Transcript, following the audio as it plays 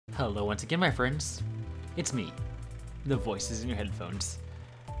Hello once again, my friends. It's me, the voices in your headphones.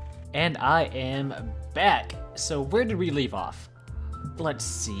 And I am back. So where did we leave off? Let's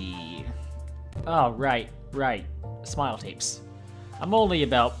see. Oh, right. Smile tapes. I'm only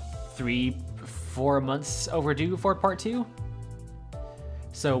about 3-4 months overdue for part 2.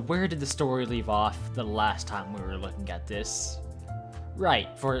 So where did the story leave off the last time we were looking at this? Right,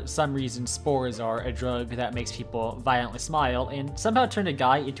 for some reason spores are a drug that makes people violently smile and somehow turn a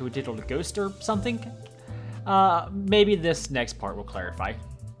guy into a digital ghost or something? Maybe this next part will clarify.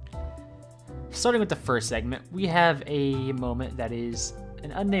 Starting with the first segment, we have a moment that is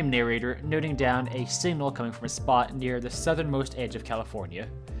an unnamed narrator noting down a signal coming from a spot near the southernmost edge of California.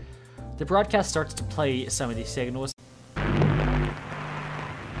 The broadcast starts to play some of these signals.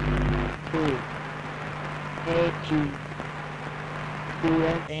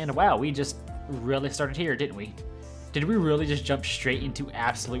 And wow, we just really started here, didn't we? Did we really just jump straight into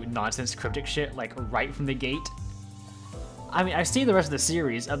absolute nonsense cryptic shit, like right from the gate? I mean, I've seen the rest of the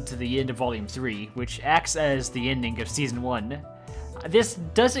series up to the end of Volume 3, which acts as the ending of Season 1. This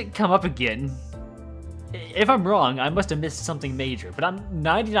doesn't come up again. If I'm wrong, I must have missed something major, but I'm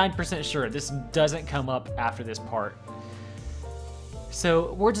 99% sure this doesn't come up after this part.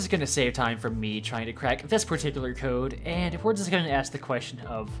 So we're just gonna save time for me trying to crack this particular code, and we're just gonna ask the question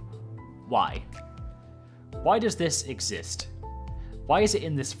of why? Why does this exist? Why is it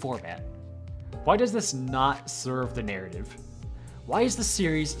in this format? Why does this not serve the narrative? Why is the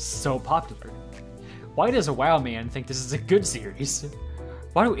series so popular? Why does a WoW man think this is a good series?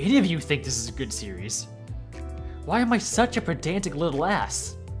 Why do any of you think this is a good series? Why am I such a pedantic little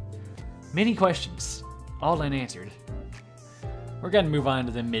ass? Many questions, all unanswered. We're gonna move on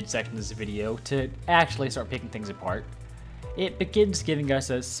to the mid-section of this video to actually start picking things apart. It begins giving us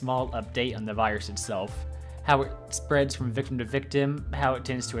a small update on the virus itself, how it spreads from victim to victim, how it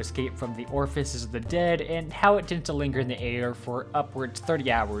tends to escape from the orifices of the dead, and how it tends to linger in the air for upwards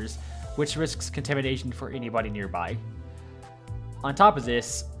 30 hours, which risks contamination for anybody nearby. On top of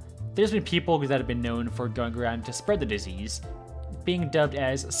this, there's been people that have been known for going around to spread the disease, being dubbed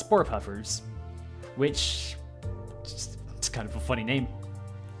as spore puffers, which it's kind of a funny name.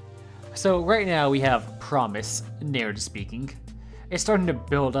 So right now we have promise, narrative speaking. It's starting to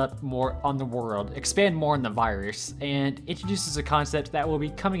build up more on the world, expand more on the virus, and introduces a concept that will be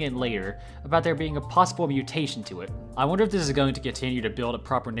coming in later about there being a possible mutation to it. I wonder if this is going to continue to build a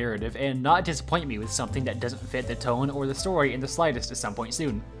proper narrative and not disappoint me with something that doesn't fit the tone or the story in the slightest at some point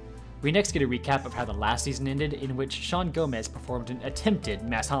soon. We next get a recap of how the last season ended, in which Sean Gomez performed an attempted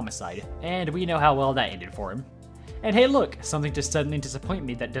mass homicide, and we know how well that ended for him. And hey look, something to suddenly disappoint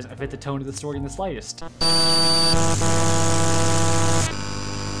me that doesn't fit the tone of the story in the slightest.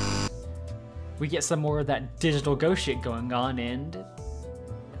 We get some more of that digital ghost shit going on, and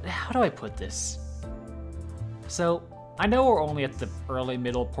how do I put this? So, I know we're only at the early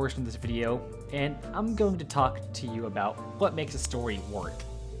middle portion of this video, and I'm going to talk to you about what makes a story work.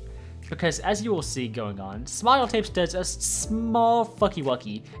 Because as you will see going on, Smile Tapes does a small fucky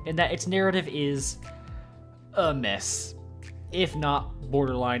wucky in that its narrative is a mess, if not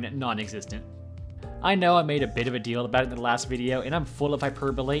borderline non-existent. I know I made a bit of a deal about it in the last video, and I'm full of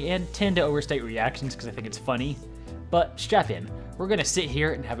hyperbole and tend to overstate reactions because I think it's funny, but strap in, we're gonna sit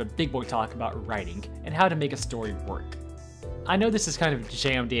here and have a big boy talk about writing and how to make a story work. I know this is kind of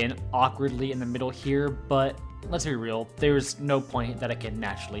jammed in awkwardly in the middle here, but let's be real, there's no point that I can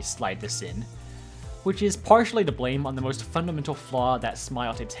naturally slide this in, which is partially to blame on the most fundamental flaw that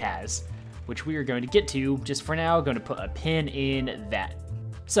Smile Tapes has, which we are going to get to. Just for now, going to put a pin in that.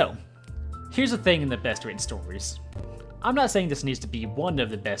 So, here's the thing in the best written stories. I'm not saying this needs to be one of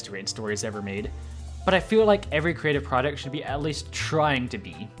the best written stories ever made, but I feel like every creative product should be at least trying to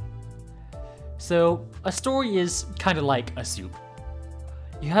be. So, a story is kind of like a soup.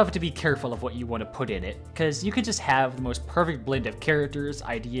 You have to be careful of what you want to put in it, because you can just have the most perfect blend of characters,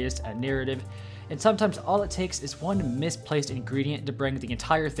 ideas, a narrative, and sometimes all it takes is one misplaced ingredient to bring the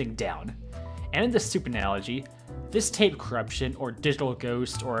entire thing down. And in the soup analogy, this tape corruption, or digital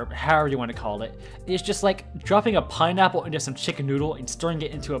ghost, or however you want to call it, is just like dropping a pineapple into some chicken noodle and stirring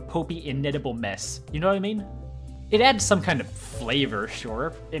it into a pulpy, inedible mess. You know what I mean? It adds some kind of flavor,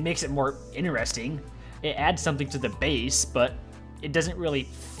 sure. It makes it more interesting. It adds something to the base, but it doesn't really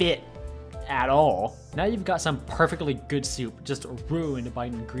fit at all. Now you've got some perfectly good soup just ruined by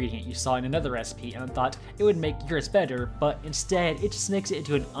an ingredient you saw in another recipe and thought it would make yours better, but instead it just makes it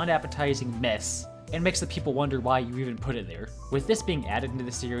into an unappetizing mess and makes the people wonder why you even put it there. With this being added into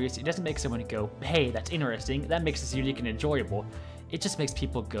the series, it doesn't make someone go, hey, that's interesting, that makes this unique and enjoyable. It just makes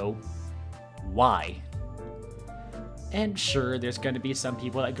people go, why? And sure, there's going to be some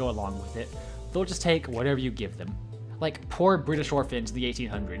people that go along with it. They'll just take whatever you give them. Like poor British orphans in the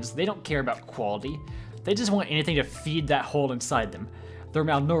 1800s, they don't care about quality. They just want anything to feed that hole inside them. They're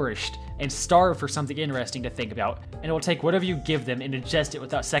malnourished and starved for something interesting to think about, and it will take whatever you give them and ingest it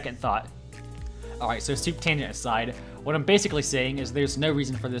without second thought. Alright, so soup tangent aside, what I'm basically saying is there's no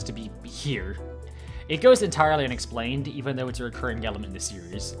reason for this to be here. It goes entirely unexplained, even though it's a recurring element in the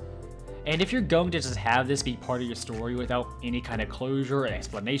series. And if you're going to just have this be part of your story without any kind of closure or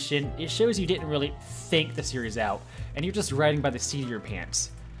explanation, it shows you didn't really think the series out, and you're just writing by the seat of your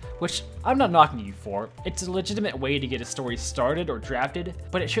pants. Which, I'm not knocking you for. It's a legitimate way to get a story started or drafted,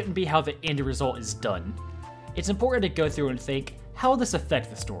 but it shouldn't be how the end result is done. It's important to go through and think, how will this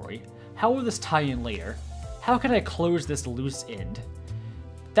affect the story? How will this tie in later? How can I close this loose end?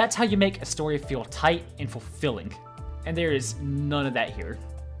 That's how you make a story feel tight and fulfilling. And there is none of that here.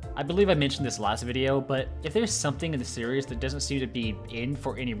 I believe I mentioned this last video, but if there's something in the series that doesn't seem to be in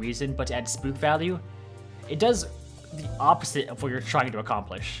for any reason but to add spook value, it does the opposite of what you're trying to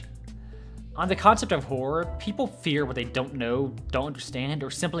accomplish. On the concept of horror, people fear what they don't know, don't understand, or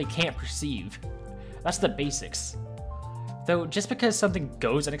simply can't perceive. That's the basics. Though, just because something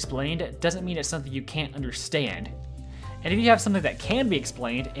goes unexplained doesn't mean it's something you can't understand. And if you have something that can be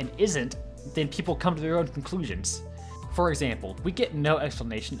explained and isn't, then people come to their own conclusions. For example, we get no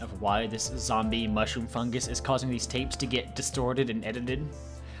explanation of why this zombie mushroom fungus is causing these tapes to get distorted and edited.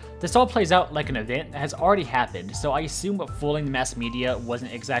 This all plays out like an event that has already happened, so I assume what fooling the mass media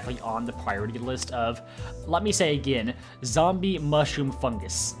wasn't exactly on the priority list of, let me say again, zombie mushroom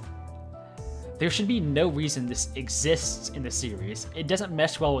fungus. There should be no reason this exists in the series. It doesn't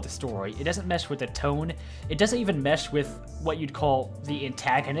mesh well with the story, it doesn't mesh with the tone, it doesn't even mesh with what you'd call the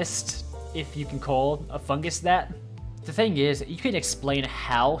antagonist, if you can call a fungus that. The thing is, you can explain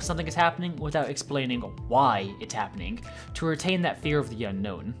how something is happening without explaining why it's happening, to retain that fear of the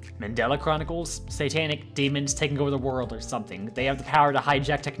unknown. Mandela Chronicles, satanic demons taking over the world or something. They have the power to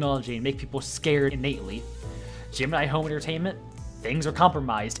hijack technology and make people scared innately. Gemini Home Entertainment, things are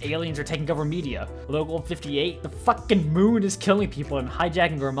compromised, aliens are taking over media. Local 58, the fucking moon is killing people and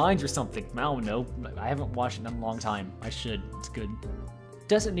hijacking our minds or something. I don't know, I haven't watched it in a long time. I should, it's good.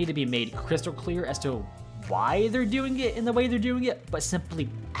 Doesn't need to be made crystal clear as to why they're doing it in the way they're doing it, but simply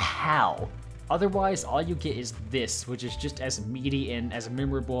how. Otherwise, all you get is this, which is just as meaty and as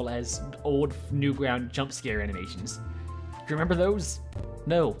memorable as old Newground jump scare animations. Do you remember those?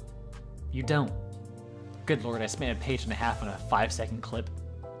 No, you don't. Good lord, I spent a page and a half on a 5-second clip.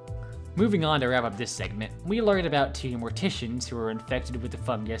 Moving on to wrap up this segment, we learned about 2 morticians who were infected with the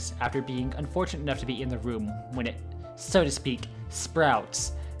fungus after being unfortunate enough to be in the room when it, so to speak,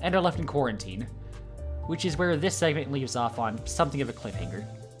 sprouts, and are left in quarantine. Which is where this segment leaves off on something of a cliffhanger.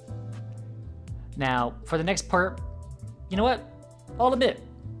 Now, for the next part, you know what? I'll admit,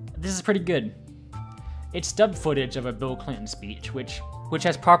 this is pretty good. It's dubbed footage of a Bill Clinton speech, which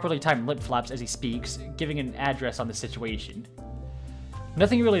has properly timed lip flaps as he speaks, giving an address on the situation.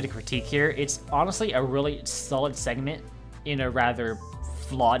 Nothing really to critique here, it's honestly a really solid segment in a rather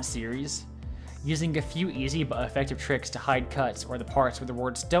flawed series, using a few easy but effective tricks to hide cuts or the parts where the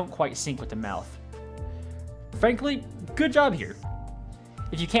words don't quite sync with the mouth. Frankly, good job here.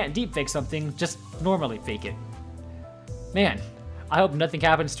 If you can't deepfake something, just normally fake it. Man, I hope nothing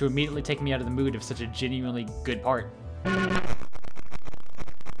happens to immediately take me out of the mood of such a genuinely good part.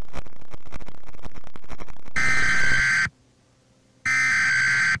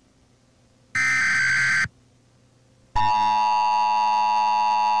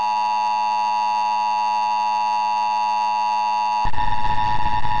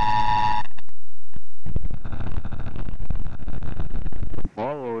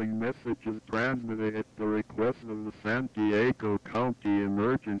 Messages transmitted at the request of the San Diego County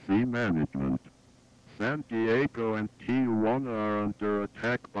Emergency Management. San Diego and Tijuana are under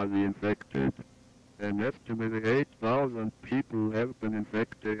attack by the infected. An estimated 8,000 people have been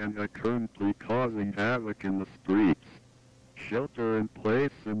infected and are currently causing havoc in the streets. Shelter in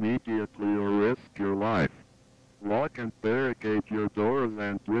place immediately or risk your life. Lock and barricade your doors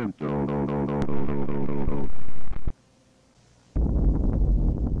and windows.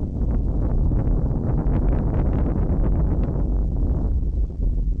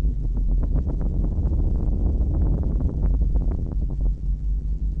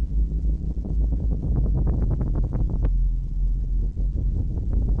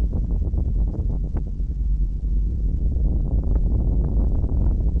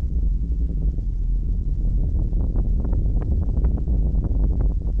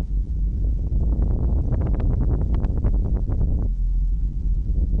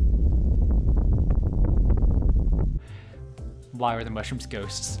 Why are the mushrooms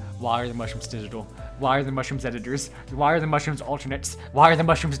ghosts? Why are the mushrooms digital? Why are the mushrooms editors? Why are the mushrooms alternates? Why are the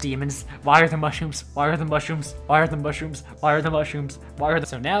mushrooms demons? Why are the mushrooms? Why are the mushrooms? Why are the mushrooms? Why are the mushrooms? Why are the...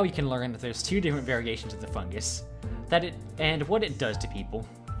 So now you can learn that there's 2 different variations of the fungus, and what it does to people.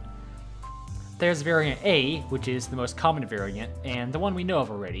 There's variant A, which is the most common variant, and the one we know of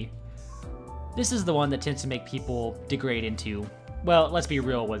already. This is the one that tends to make people degrade into, well, let's be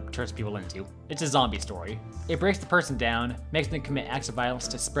real what it turns people into. It's a zombie story. It breaks the person down, makes them commit acts of violence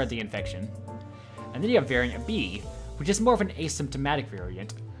to spread the infection. And then you have variant B, which is more of an asymptomatic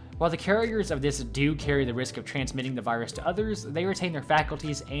variant. While the carriers of this do carry the risk of transmitting the virus to others, they retain their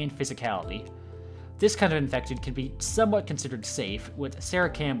faculties and physicality. This kind of infected can be somewhat considered safe, with Sarah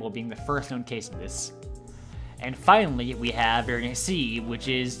Campbell being the first known case of this. And finally, we have variant C, which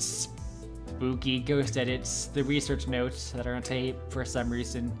is spooky ghost edits, the research notes that are on tape for some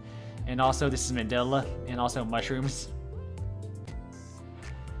reason, and also this is Mandela, and also mushrooms.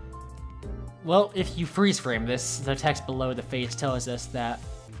 Well, if you freeze frame this, the text below the face tells us that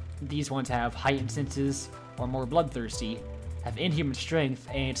these ones have heightened senses, are more bloodthirsty, have inhuman strength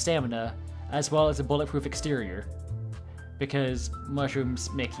and stamina, as well as a bulletproof exterior. Because mushrooms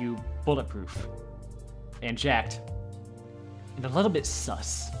make you bulletproof. And jacked. And a little bit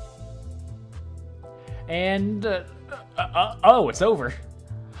sus. And, oh, it's over.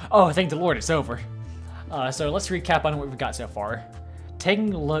 Oh, thank the Lord, it's over. So let's recap on what we've got so far.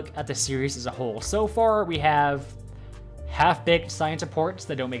 Taking a look at the series as a whole, so far we have half-baked science reports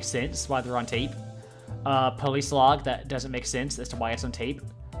that don't make sense while they're on tape, police log that doesn't make sense as to why it's on tape,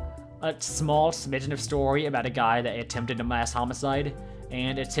 a small smidgen of story about a guy that attempted a mass homicide,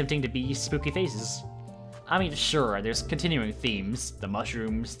 and attempting to be spooky faces. I mean, sure, there's continuing themes, the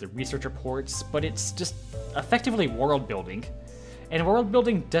mushrooms, the research reports, but it's just effectively world building, and world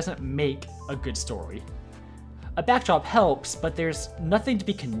building doesn't make a good story. A backdrop helps, but there's nothing to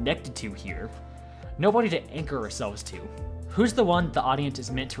be connected to here. Nobody to anchor ourselves to. Who's the one the audience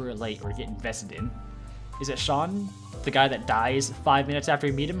is meant to relate or get invested in? Is it Sean, the guy that dies 5 minutes after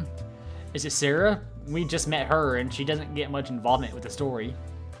we meet him? Is it Sarah? We just met her and she doesn't get much involvement with the story.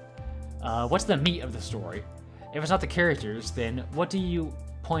 What's the meat of the story? If it's not the characters, then what do you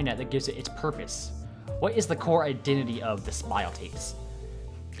point at that gives it its purpose? What is the core identity of the Smile Tapes?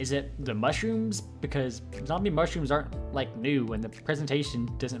 Is it the mushrooms? Because zombie mushrooms aren't, like, new, and the presentation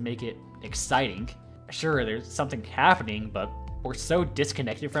doesn't make it exciting. Sure, there's something happening, but we're so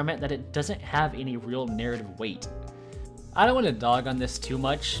disconnected from it that it doesn't have any real narrative weight. I don't want to dog on this too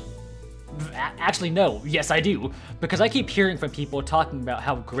much. Actually, no. Yes, I do. Because I keep hearing from people talking about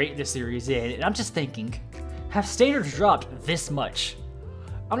how great this series is, and I'm just thinking, have standards dropped this much?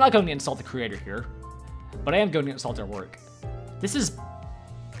 I'm not going to insult the creator here, but I am going to insult their work. This is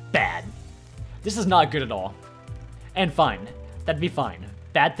bad. This is not good at all. And fine. That'd be fine.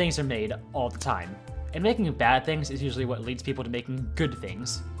 Bad things are made all the time. And making bad things is usually what leads people to making good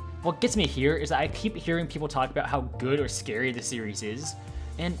things. What gets me here is that I keep hearing people talk about how good or scary the series is,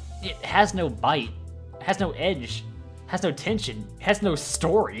 and it has no bite, has no edge, has no tension, has no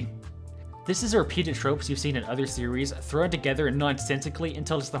story. This is a repeated tropes you've seen in other series, thrown together nonsensically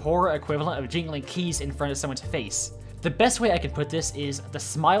until it's the horror equivalent of jingling keys in front of someone's face. The best way I can put this is, the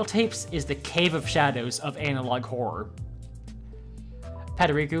Smile Tapes is the cave of shadows of analog horror.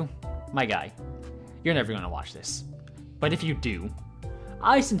 Patariku, my guy, you're never gonna watch this. But if you do,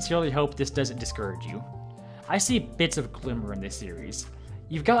 I sincerely hope this doesn't discourage you. I see bits of glimmer in this series.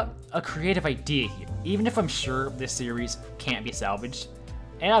 You've got a creative idea here, even if I'm sure this series can't be salvaged,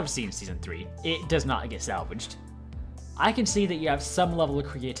 and I've seen season 3, it does not get salvaged. I can see that you have some level of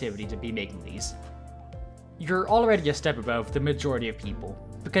creativity to be making these. You're already a step above the majority of people,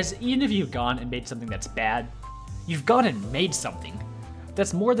 because even if you've gone and made something that's bad, you've gone and made something.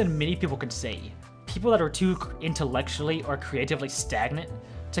 That's more than many people can say. People that are too intellectually or creatively stagnant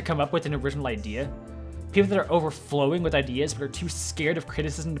to come up with an original idea, people that are overflowing with ideas but are too scared of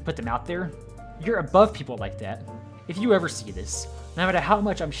criticism to put them out there, you're above people like that. If you ever see this, no matter how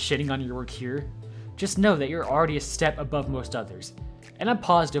much I'm shitting on your work here, just know that you're already a step above most others, and I'm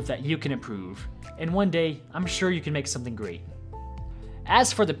positive that you can improve, and one day, I'm sure you can make something great.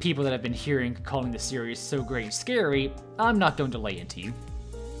 As for the people that I've been hearing calling the series so great and scary, I'm not going to lay into you.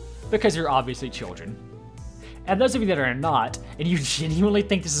 Because you're obviously children. And those of you that are not, and you genuinely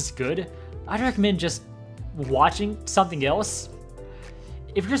think this is good, I'd recommend just watching something else.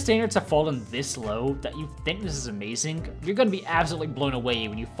 If your standards have fallen this low that you think this is amazing, you're going to be absolutely blown away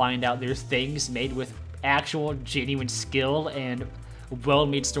when you find out there's things made with actual genuine skill and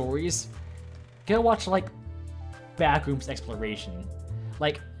well-made stories. Go watch, like, Backrooms Exploration.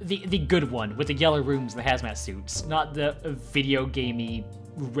 Like, the good one, with the yellow rooms and the hazmat suits, not the video gamey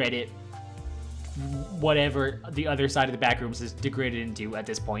Reddit, whatever the other side of the backrooms is degraded into at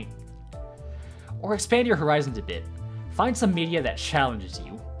this point. Or expand your horizons a bit. Find some media that challenges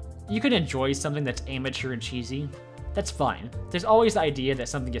you. You can enjoy something that's amateur and cheesy. That's fine. There's always the idea that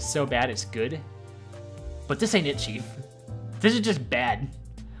something is so bad it's good. But this ain't it, Chief. This is just bad.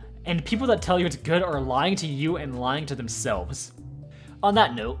 And people that tell you it's good are lying to you and lying to themselves. On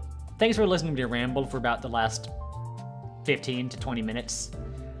that note, thanks for listening to me ramble for about the last 15 to 20 minutes.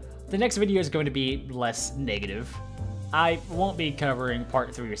 The next video is going to be less negative. I won't be covering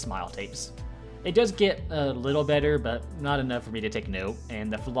part 3 of Smile Tapes. It does get a little better, but not enough for me to take note,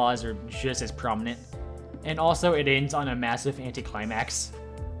 and the flaws are just as prominent. And also, it ends on a massive anticlimax.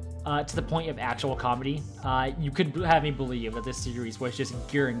 To the point of actual comedy. You could have me believe that this series was just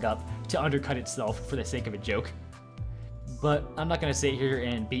gearing up to undercut itself for the sake of a joke. But I'm not going to sit here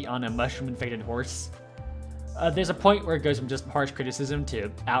and beat on a mushroom-infected horse. There's a point where it goes from just harsh criticism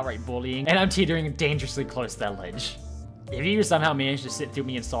to outright bullying, and I'm teetering dangerously close to that ledge. If you somehow manage to sit through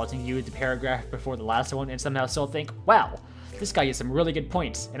me insulting you the paragraph before the last one and somehow still think, wow, this guy has some really good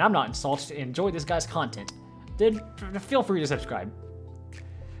points, and I'm not insulted and enjoy this guy's content, then feel free to subscribe.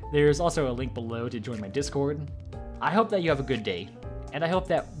 There's also a link below to join my Discord. I hope that you have a good day, and I hope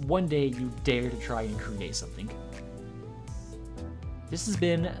that one day you dare to try and create something. This has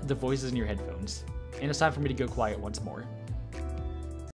been the voices in your headphones, and it's time for me to go quiet once more.